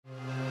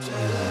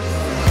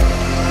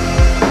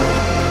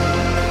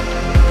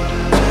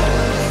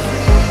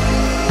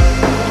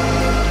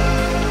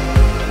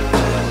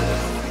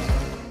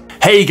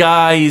Hey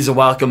guys,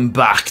 welcome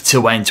back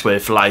to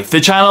Wentworth Life, the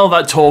channel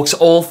that talks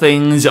all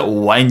things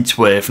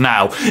Wentworth.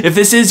 Now, if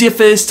this is your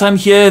first time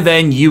here,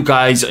 then you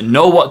guys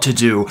know what to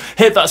do.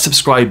 Hit that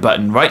subscribe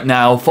button right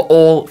now for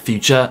all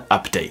future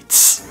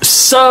updates.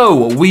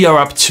 So, we are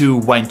up to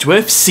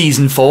Wentworth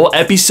Season 4,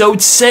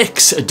 Episode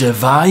 6,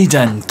 Divide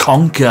and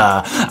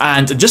Conquer.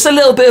 And just a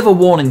little bit of a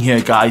warning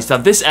here, guys,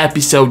 that this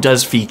episode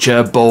does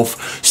feature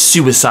both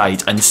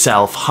suicide and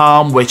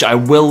self-harm, which I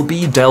will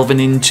be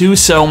delving into.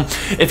 So,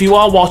 if you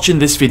are watching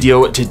this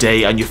video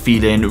today and you're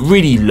feeling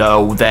really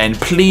low, then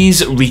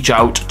please reach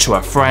out to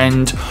a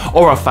friend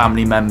or a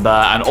family member,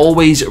 and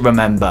always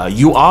remember,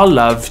 you are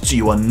loved,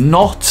 you are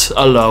not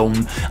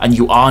alone, and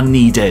you are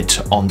needed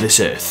on this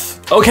earth.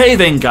 Okay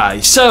then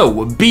guys,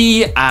 so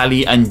B,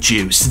 Ali and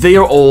Juice, they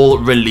are all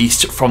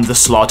released from the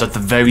slot at the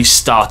very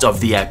start of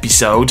the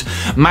episode.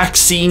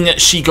 Maxine,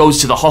 she goes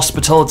to the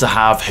hospital to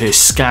have her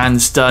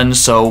scans done,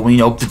 so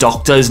the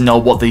doctors know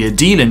what they are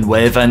dealing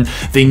with and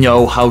they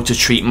know how to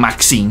treat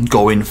Maxine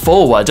going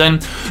forward.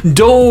 And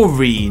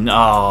Doreen,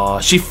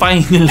 she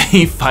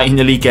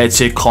finally gets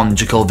her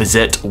conjugal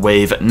visit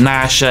with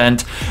Nash,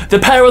 and the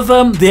pair of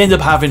them, they end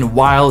up having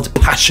wild,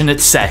 passionate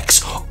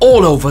sex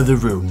all over the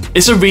room.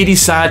 It's a really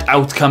sad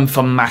outcome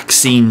for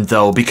Maxine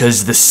though,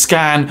 because the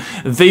scan,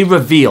 they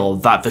reveal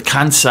that the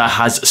cancer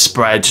has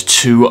spread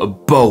to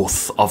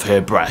both of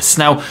her breasts.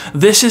 Now,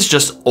 this is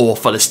just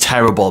awful, it's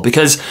terrible,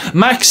 because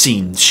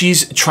Maxine,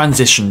 she's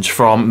transitioned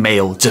from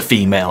male to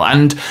female,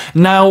 and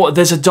now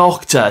there's a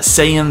doctor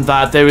saying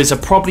that there is a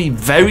probably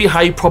very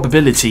high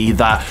probability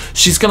that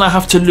she's gonna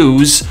have to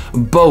lose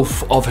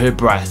both of her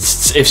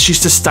breasts if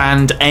she's to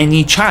stand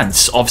any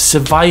chance of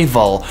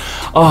survival.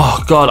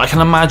 Oh god, I can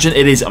imagine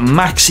it is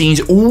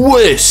Maxine's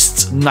worst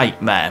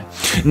nightmare.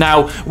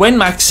 Now, when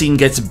Maxine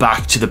gets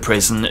back to the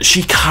prison,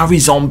 she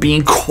carries on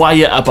being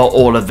quiet about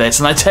all of this,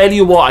 and I tell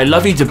you what, I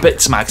love you to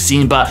bits,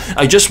 Maxine, but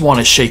I just want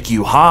to shake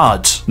you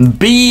hard.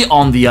 B,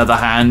 on the other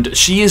hand,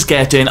 she is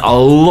getting a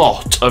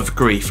lot of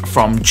grief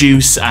from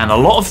Juice and a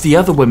lot of the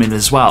other women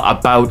as well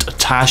about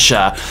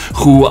Tasha,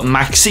 who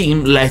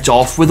Maxine let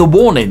off with a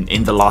warning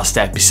in the last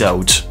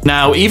episode.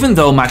 Now, even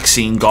though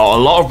Maxine got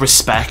a lot of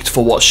respect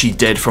for what she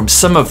did from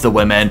some of the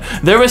women,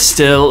 there are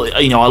still,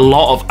 a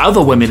lot of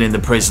other women in the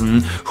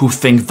prison who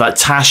think that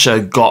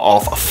Tasha got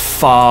off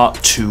far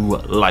too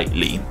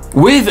lightly.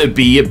 With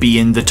B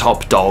being the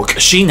top dog,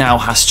 she now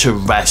has to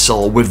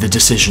wrestle with the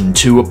decision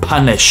to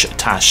punish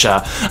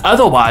Tasha.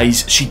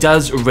 Otherwise, she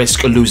does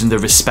risk losing the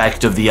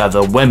respect of the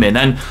other women,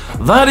 and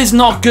that is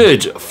not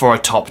good for a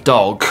top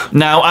dog.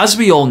 Now, as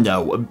we all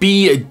know,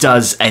 B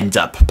does end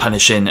up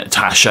punishing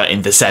Tasha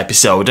in this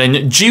episode,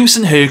 and Juice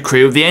and her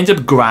crew, they end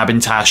up grabbing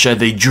Tasha,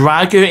 they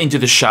drag her into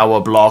the shower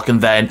block,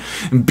 and then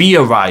B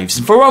arrives.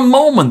 And for a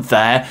moment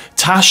there,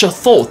 Tasha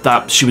thought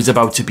that she was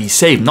about to be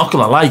saved. Not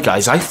gonna lie,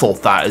 guys, I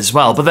thought that as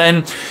well. But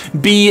then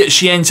B,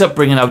 she ends up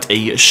bringing out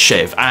a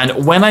shiv,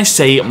 and when I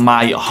say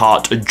my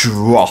heart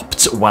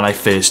dropped when I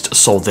first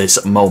saw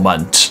this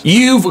moment,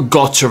 you've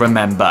got to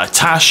remember,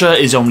 Tasha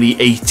is only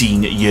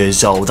 18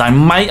 years old. I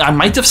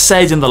might have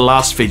said in the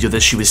last video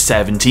that she was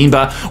 17,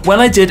 but when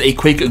I did a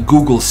quick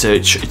Google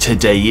search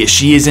today,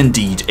 she is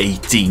indeed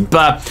 18.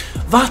 But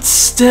that's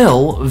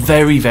still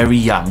very, very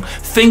young.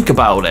 Think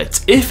about it.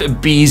 If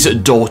B's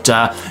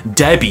daughter,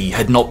 Debbie,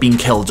 had not been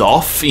killed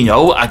off,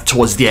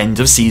 towards the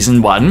end of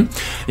season 1,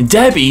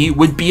 Debbie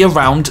would be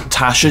around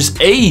Tasha's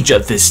age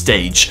at this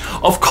stage.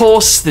 Of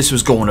course, this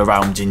was going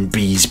around in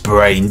B's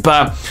brain,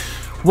 but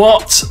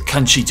what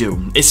can she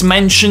do? It's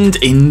mentioned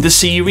in the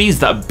series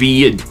that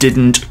B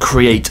didn't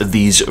create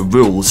these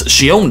rules.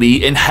 She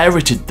only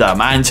inherited them,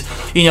 and,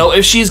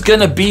 if she's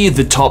gonna be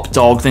the top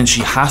dog, then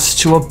she has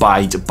to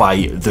abide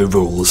by the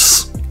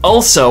rules.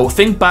 Also,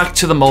 think back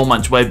to the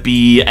moment where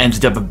B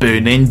ended up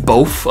burning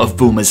both of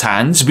Boomer's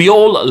hands. We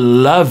all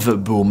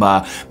love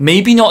Boomer.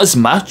 Maybe not as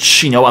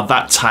much, at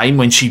that time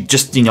when she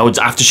just,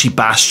 after she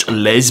bashed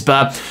Liz,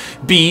 but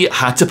B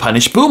had to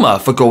punish Boomer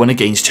for going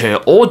against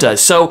her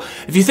orders. So,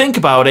 if you think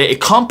about it,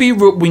 it can't be,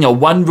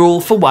 one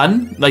rule for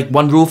one, like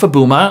one rule for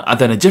Boomer, and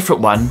then a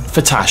different one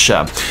for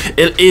Tasha.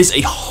 It is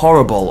a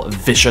horrible,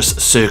 vicious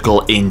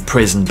circle in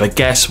prison, but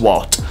guess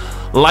what?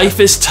 Life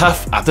is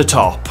tough at the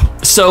top.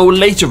 So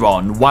later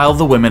on, while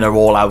the women are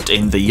all out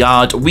in the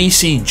yard, we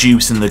see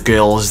Juice and the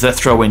girls, they're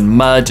throwing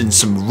mud and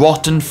some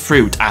rotten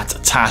fruit at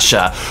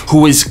Tasha,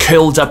 who is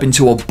curled up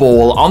into a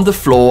ball on the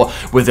floor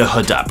with her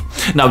hood up.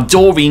 Now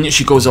Doreen,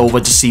 she goes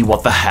over to see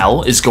what the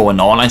hell is going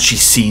on, and she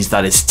sees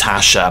that it's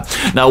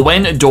Tasha. Now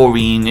when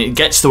Doreen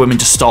gets the women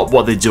to stop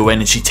what they're doing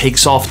and she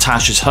takes off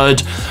Tasha's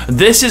hood,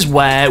 this is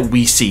where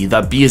we see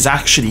that B has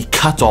actually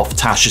cut off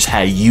Tasha's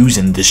hair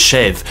using the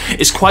shiv.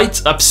 It's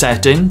quite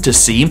upsetting to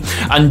see,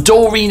 and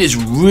Doreen is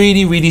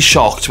really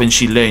shocked when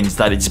she learns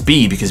that it's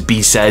B, because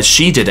B says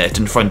she did it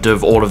in front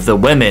of all of the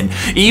women.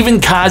 Even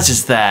Kaz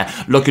is there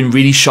looking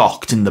really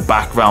shocked in the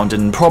background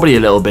and probably a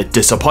little bit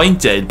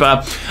disappointed,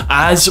 but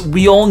as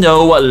we all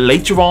know,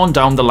 later on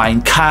down the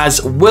line, Kaz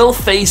will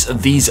face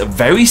these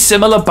very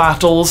similar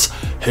battles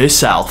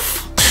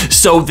herself.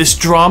 So this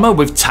drama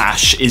with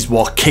Tash is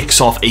what kicks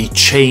off a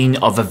chain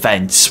of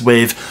events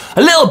with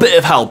a little bit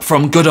of help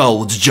from good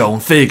old Joan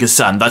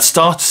Ferguson that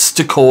starts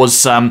to cause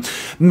some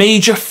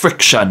major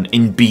friction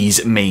in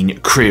B's main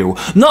crew.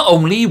 Not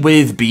only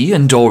with B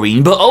and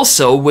Doreen, but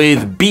also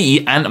with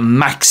B and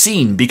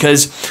Maxine,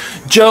 because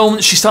Joan,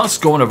 she starts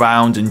going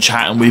around and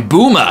chatting with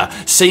Boomer,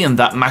 saying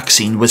that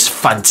Maxine was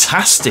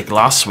fantastic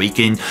last week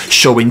in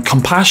showing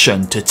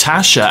compassion to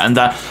Tasha, and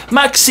that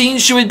Maxine,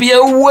 she would be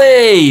a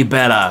way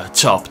better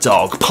top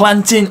dog,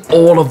 planting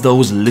all of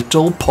those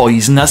little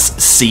poisonous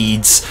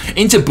seeds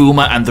into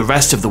Boomer and the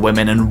rest of the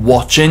women and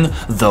watching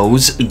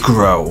those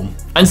grow.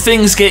 And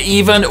things get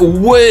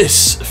even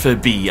worse for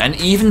B and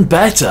even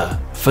better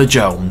for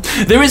Joan.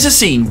 There is a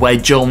scene where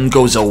Joan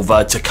goes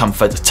over to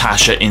comfort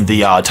Tasha in the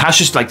yard.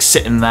 Tasha's like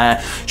sitting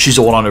there, she's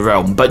all on her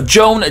own, but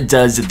Joan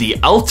does the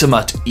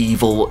ultimate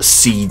evil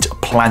seed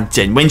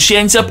planting when she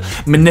ends up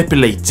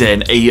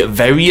manipulating a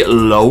very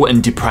low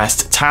and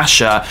depressed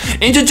Tasha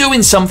into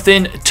doing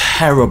something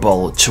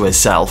terrible to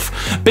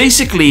herself.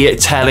 Basically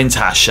telling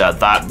Tasha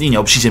that, you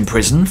know, she's in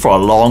prison for a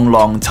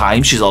long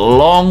time, she's a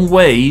long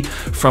way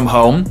from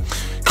home,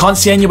 can't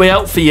see any way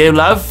out for you,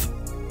 love.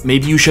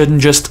 Maybe you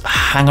shouldn't just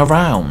hang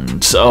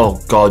around.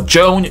 Oh god,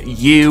 Joan,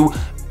 you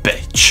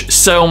bitch.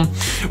 So,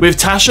 with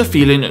Tasha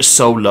feeling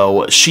so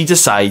low, she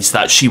decides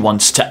that she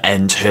wants to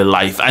end her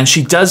life, and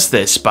she does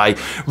this by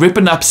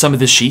ripping up some of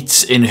the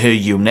sheets in her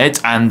unit,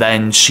 and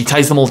then she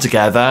ties them all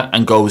together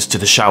and goes to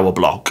the shower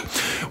block.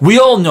 We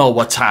all know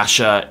what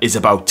Tasha is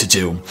about to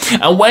do,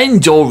 and when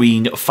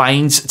Doreen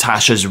finds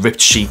Tasha's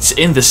ripped sheets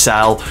in the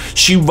cell,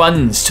 she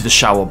runs to the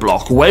shower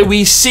block, where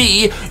we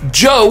see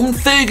Joan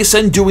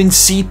Ferguson doing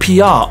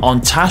CPR on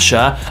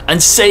Tasha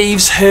and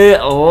saves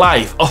her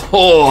life.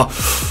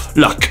 Oh,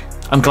 look,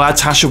 I'm glad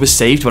Tasha was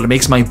saved, but it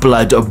makes my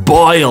blood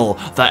boil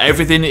that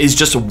everything is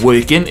just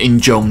working in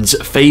Joan's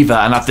favour,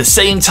 and at the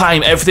same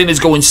time everything is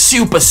going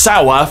super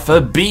sour for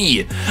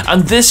B.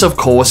 And this of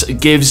course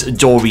gives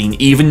Doreen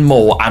even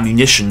more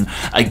ammunition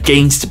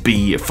against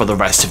B for the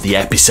rest of the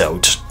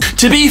episode.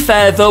 To be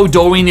fair though,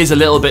 Doreen is a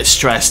little bit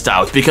stressed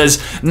out because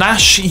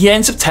Nash, he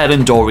ends up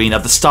telling Doreen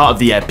at the start of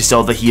the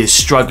episode that he is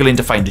struggling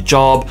to find a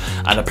job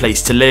and a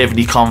place to live, and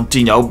he can't,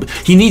 you know,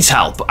 he needs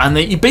help,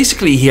 and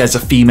basically he has a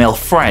female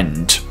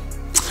friend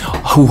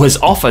who has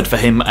offered for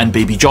him and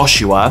baby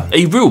Joshua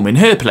a room in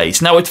her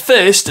place. Now at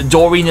first,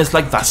 Doreen is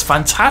like, that's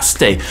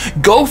fantastic,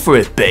 go for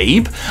it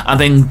babe, and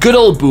then good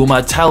old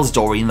Boomer tells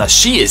Doreen that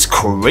she is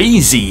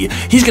crazy,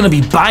 he's gonna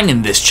be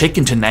banging this chick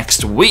into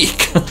next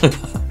week.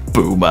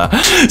 Boomer.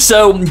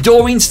 So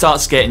Doreen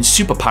starts getting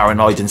super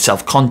paranoid and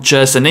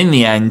self-conscious, and in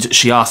the end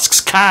she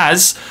asks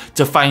CRAIGz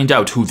to find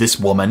out who this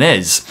woman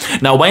is.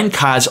 Now when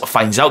CRAIGz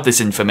finds out this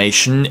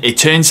information, it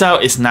turns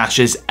out it's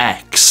Nash's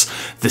ex,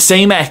 the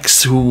same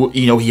ex who,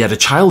 you know, he had a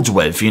child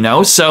with, you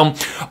know, so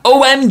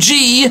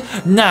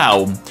OMG.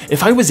 Now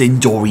if I was in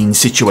Doreen's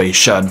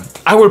situation,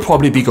 I would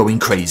probably be going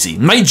crazy.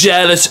 My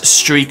jealous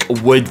streak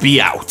would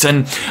be out,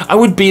 and I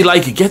would be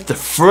like, get the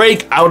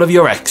frig out of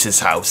your ex's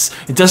house.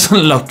 It doesn't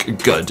look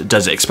good,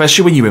 does it?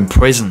 Especially when you're in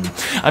prison.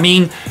 I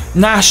mean,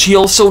 Nash, he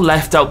also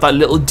left out that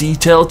little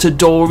detail to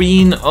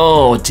Doreen.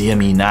 Oh dear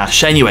me,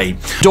 Nash. Anyway,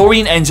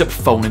 Doreen ends up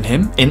phoning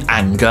him in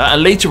anger,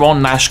 and later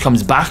on Nash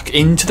comes back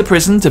into the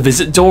prison to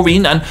visit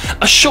Doreen and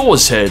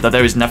assures her that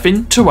there is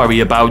nothing to worry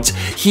about.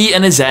 He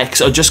and his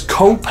ex are just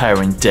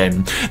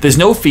co-parenting. There's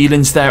no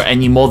feelings there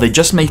anymore, they're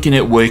just making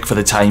it work for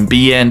the time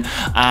being,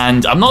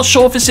 and I'm not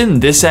sure if it's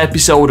in this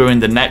episode or in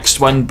the next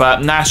one,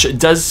 but Nash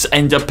does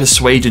end up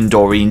persuading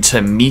Doreen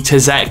to meet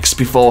his ex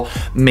before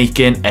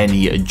making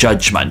any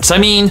judgments. I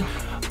mean,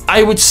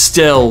 I would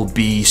still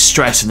be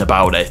stressing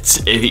about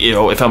it,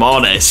 if I'm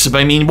honest. But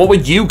I mean, what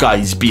would you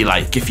guys be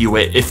like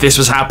if this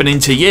was happening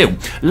to you?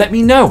 Let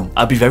me know.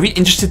 I'd be very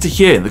interested to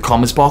hear in the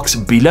comments box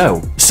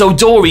below. So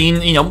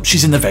Doreen, you know,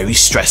 she's in a very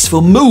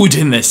stressful mood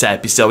in this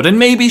episode, and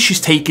maybe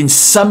she's taking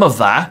some of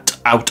that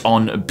out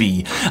on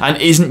B and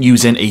isn't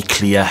using a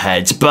clear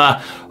head,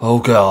 but oh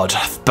god,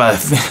 but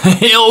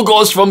it all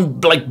goes from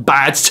like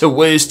bad to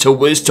worse to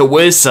worse to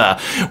worse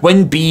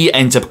when B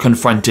ends up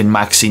confronting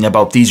Maxine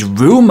about these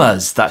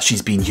rumours that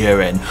she's been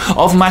hearing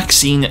of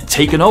Maxine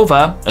taking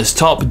over as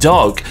top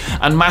dog.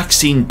 And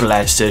Maxine,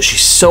 bless her,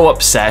 she's so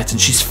upset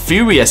and she's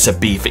furious at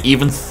B for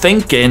even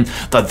thinking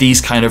that these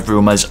kind of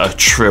rumours are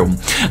true.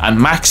 And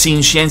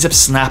Maxine, she ends up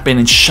snapping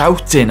and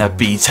shouting at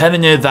B,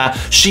 telling her that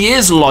she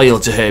is loyal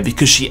to her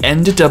because she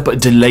ended up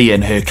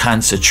delaying her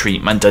cancer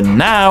treatment, and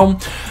now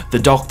the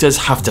doctors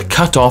have to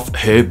cut off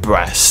her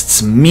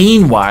breasts.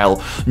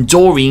 Meanwhile,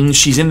 Doreen,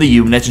 she's in the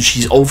unit and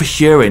she's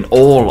overhearing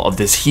all of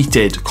this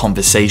heated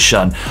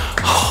conversation.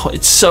 Oh,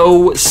 it's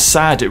so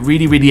sad, it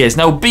really is.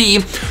 Now B,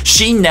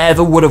 she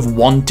never would have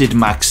wanted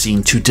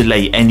Maxine to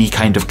delay any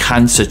kind of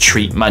cancer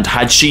treatment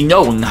had she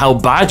known how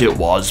bad it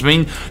was. I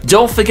mean,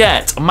 don't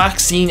forget,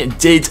 Maxine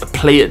did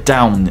play it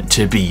down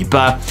to B,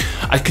 but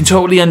I can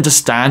totally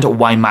understand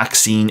why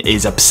Maxine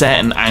is upset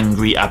and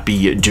angry at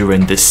B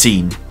during this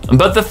scene.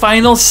 But the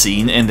final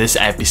scene in this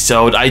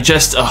episode, I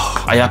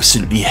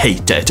absolutely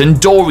hate it. And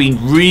Doreen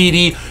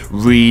really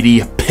really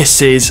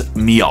pisses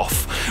me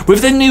off.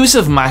 With the news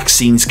of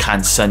Maxine's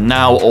cancer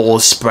now all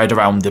spread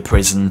around the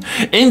prison,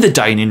 in the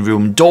dining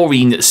room,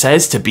 Doreen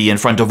says to Bea in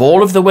front of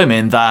all of the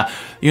women that,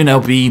 you know,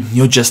 Bea,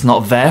 you're just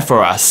not there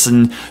for us,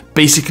 and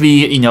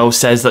basically, you know,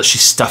 says that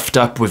she's stuffed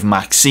up with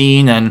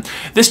Maxine, and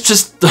this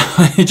just,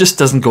 it just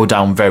doesn't go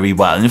down very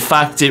well. In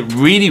fact, it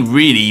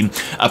really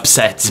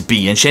upsets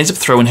Bea, and she ends up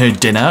throwing her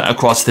dinner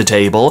across the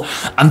table,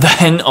 and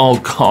then, oh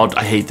god,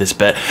 I hate this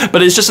bit,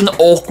 but it's just an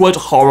awkward,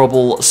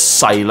 horrible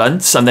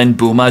silence, and then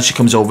boom, as she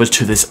comes over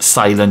to this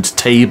silent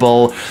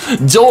table,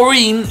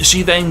 Doreen,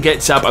 she then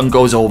gets up and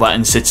goes over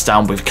and sits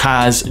down with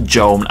Kaz,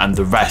 Joan, and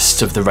the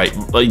rest of the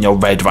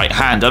red right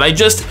hand, and I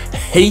just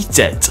hate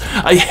it.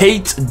 I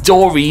hate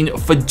Doreen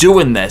for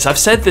doing this. I've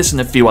said this in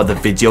a few other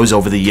videos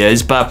over the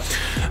years, but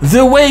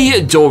the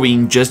way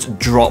Doreen just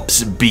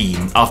drops Bea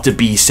after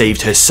Bea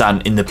saved her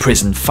son in the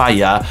prison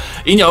fire,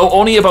 you know,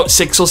 only about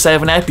 6 or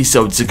 7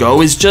 episodes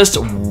ago, is just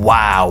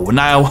wow.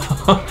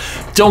 Now,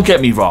 don't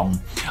get me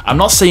wrong. I'm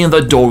not saying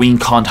that Doreen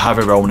can't have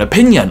her own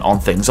opinion on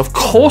things. Of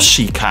course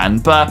she can,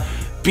 but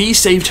Bea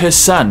saved her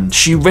son.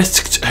 She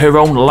risked her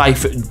own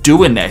life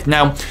doing it.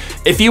 Now,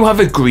 if you have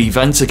a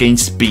grievance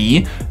against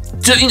Bea,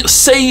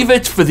 save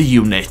it for the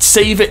unit.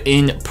 Save it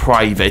in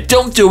private.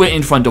 Don't do it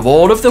in front of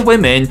all of the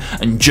women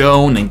and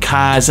Joan and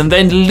Kaz and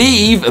then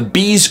leave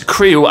Bea's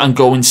crew and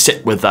go and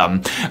sit with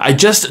them. I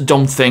just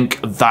don't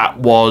think that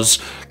was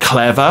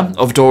clever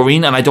of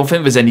Doreen, and I don't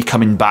think there's any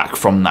coming back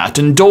from that.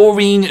 And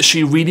Doreen,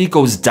 she really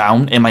goes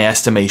down in my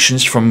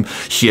estimations from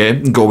here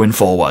going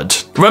forward.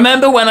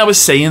 Remember when I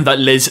was saying that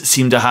Liz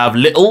seemed to have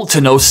little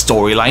to no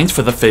storylines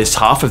for the first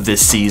half of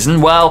this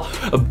season? Well,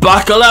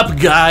 buckle up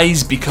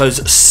guys,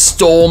 because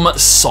Storm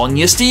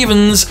Sonia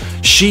Stevens,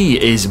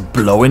 she is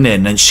blowing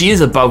in, and she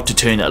is about to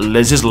turn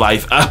Liz's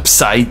life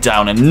upside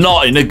down, and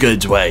not in a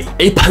good way.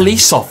 A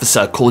police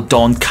officer called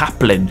Don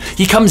Kaplan,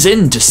 he comes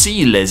in to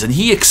see Liz, and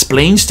he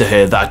explains to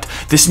her that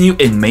this new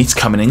inmate's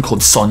coming in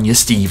called Sonia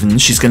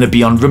Stevens. She's going to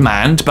be on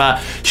remand,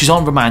 but she's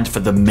on remand for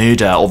the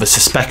murder, or the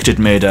suspected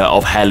murder,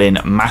 of Helen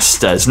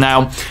Masters.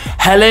 Now,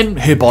 Helen,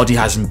 her body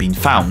hasn't been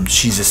found.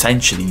 She's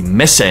essentially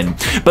missing,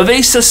 but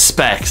they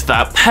suspect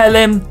that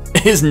Helen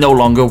is no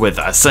longer with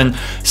us, and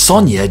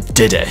Sonia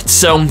did it.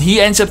 So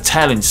he ends up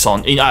telling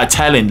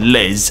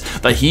Liz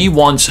that he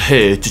wants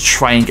her to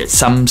try and get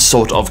some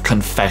sort of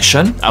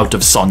confession out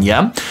of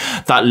Sonia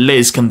that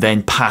Liz can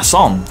then pass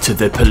on to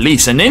the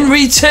police, and in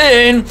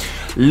return,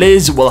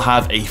 Liz will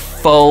have a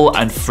full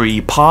and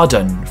free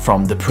pardon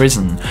from the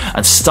prison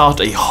and start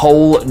a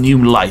whole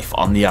new life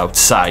on the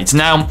outside.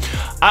 Now,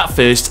 at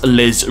first,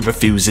 Liz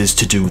refuses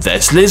to do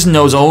this. Liz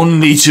knows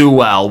only too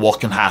well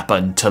what can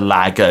happen to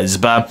laggers,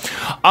 but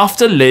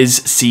after Liz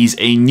sees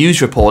a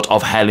news report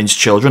of Helen's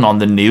children on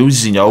the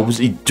news, you know,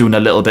 doing a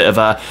little bit of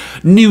a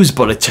news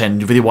bulletin,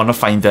 they want to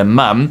find their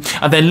mum,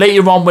 and then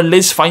later on when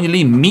Liz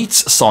finally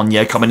meets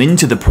Sonia coming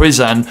into the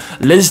prison,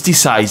 Liz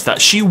decides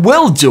that she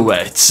will do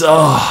it.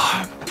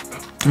 Oh.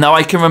 Now,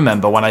 I can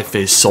remember when I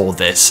first saw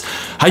this,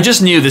 I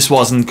just knew this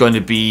wasn't going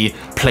to be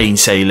plain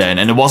sailing,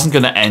 and it wasn't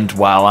going to end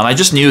well, and I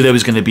just knew there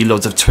was going to be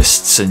loads of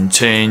twists and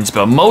turns,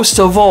 but most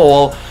of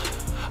all,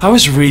 I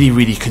was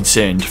really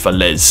concerned for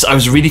Liz. I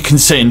was really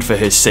concerned for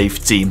her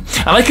safety,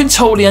 and I can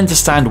totally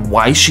understand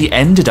why she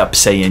ended up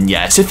saying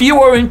yes. If you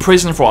were in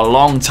prison for a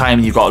long time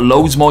and you've got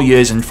loads more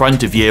years in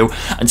front of you,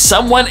 and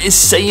someone is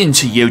saying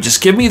to you,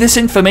 just give me this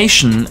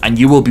information and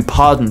you will be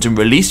pardoned and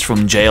released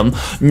from jail,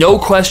 no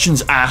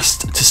questions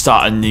asked, to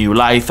start a new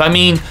life, I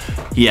mean,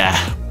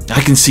 yeah,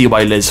 I can see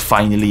why Liz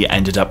finally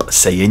ended up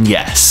saying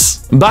yes.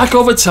 Back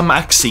over to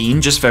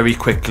Maxine, just very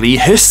quickly,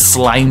 her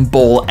slime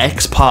ball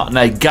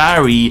ex-partner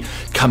Gary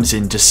comes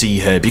in to see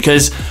her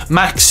because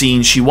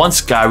Maxine, she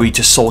wants Gary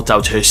to sort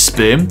out her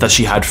sperm that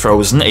she had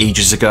frozen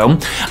ages ago,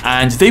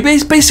 and they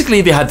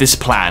basically had this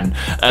plan,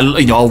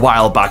 you know, a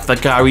while back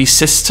that Gary's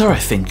sister, I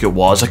think it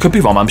was, I could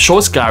be wrong, I'm sure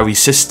it's Gary's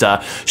sister,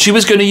 she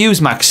was going to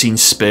use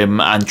Maxine's sperm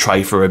and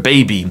try for a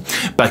baby,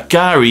 but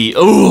Gary,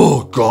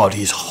 oh god,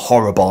 he's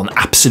horrible, an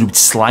absolute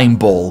slime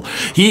ball.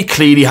 He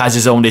clearly has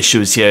his own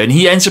issues here, and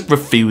he ends up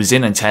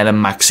refusing and telling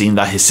Maxine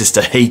that his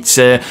sister hates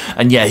her,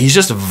 and yeah, he's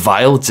just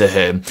vile to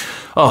her.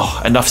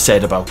 Oh, enough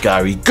said about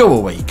Gary. Go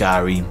away,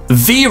 Gary.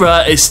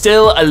 Vera is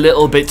still a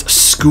little bit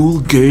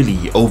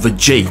schoolgirly over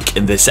Jake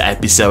in this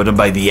episode, and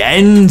by the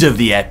end of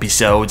the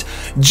episode,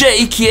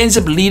 Jake, he ends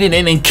up leaning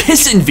in and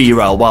kissing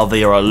Vera while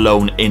they are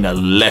alone in a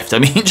lift. I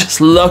mean,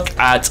 just look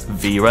at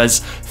Vera's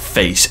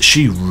face.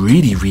 She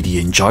really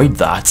enjoyed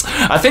that.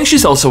 I think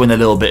she's also in a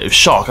little bit of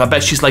shock. I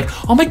bet she's like,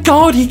 oh my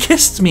god, he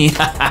kissed me.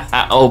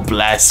 Oh,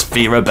 bless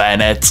Vera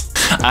Bennett.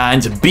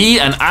 And Bea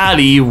and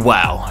Ali,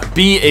 well,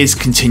 Bea is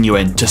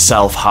continuing to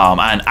self-harm,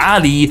 and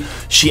Ali,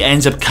 she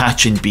ends up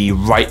catching B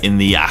right in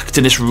the act,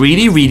 and it's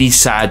really, really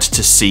sad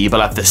to see,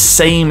 but at the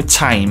same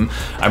time,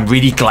 I'm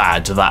really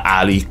glad that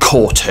Ali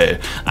caught her,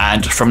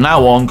 and from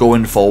now on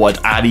going forward,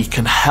 Ali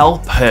can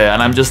help her,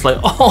 and I'm just like,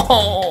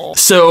 oh.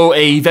 So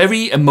a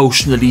very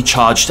emotionally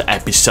charged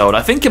episode.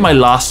 I think in my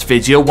last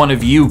video, one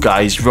of you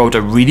guys wrote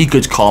a really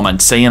good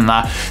comment saying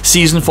that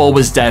season 4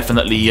 was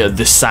definitely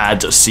the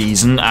sad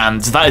season,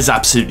 and that is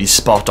absolutely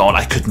spot on.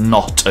 I could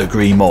not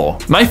agree more.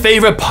 My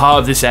favorite part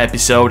of this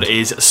episode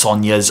is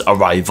Sonia's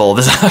arrival.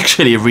 There's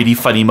actually a really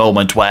funny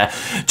moment where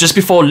just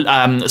before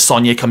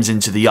Sonia comes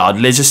into the yard,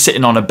 Liz is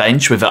sitting on a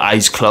bench with her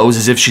eyes closed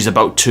as if she's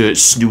about to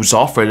snooze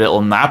off for a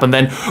little nap, and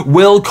then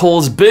Will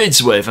calls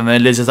Birdsworth, and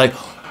then Liz is like,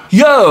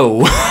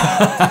 yo!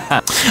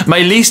 My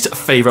least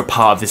favourite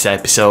part of this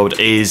episode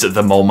is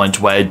the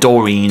moment where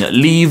Doreen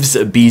leaves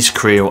B's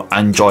crew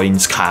and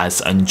joins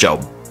Kaz and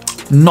Joe.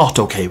 Not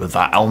okay with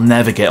that. I'll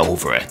never get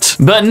over it.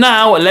 But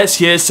now, let's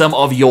hear some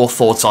of your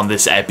thoughts on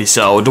this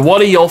episode.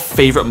 What are your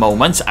favourite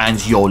moments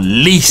and your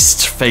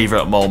least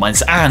favourite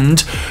moments?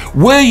 And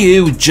were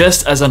you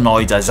just as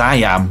annoyed as I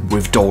am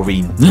with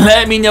Doreen?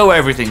 Let me know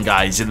everything,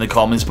 guys, in the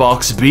comments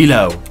box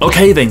below.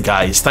 Okay then,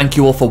 guys, thank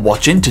you all for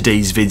watching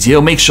today's video.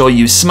 Make sure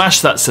you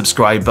smash that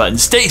subscribe button,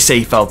 stay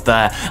safe out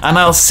there, and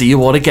I'll see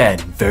you all again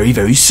very,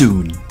 very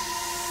soon.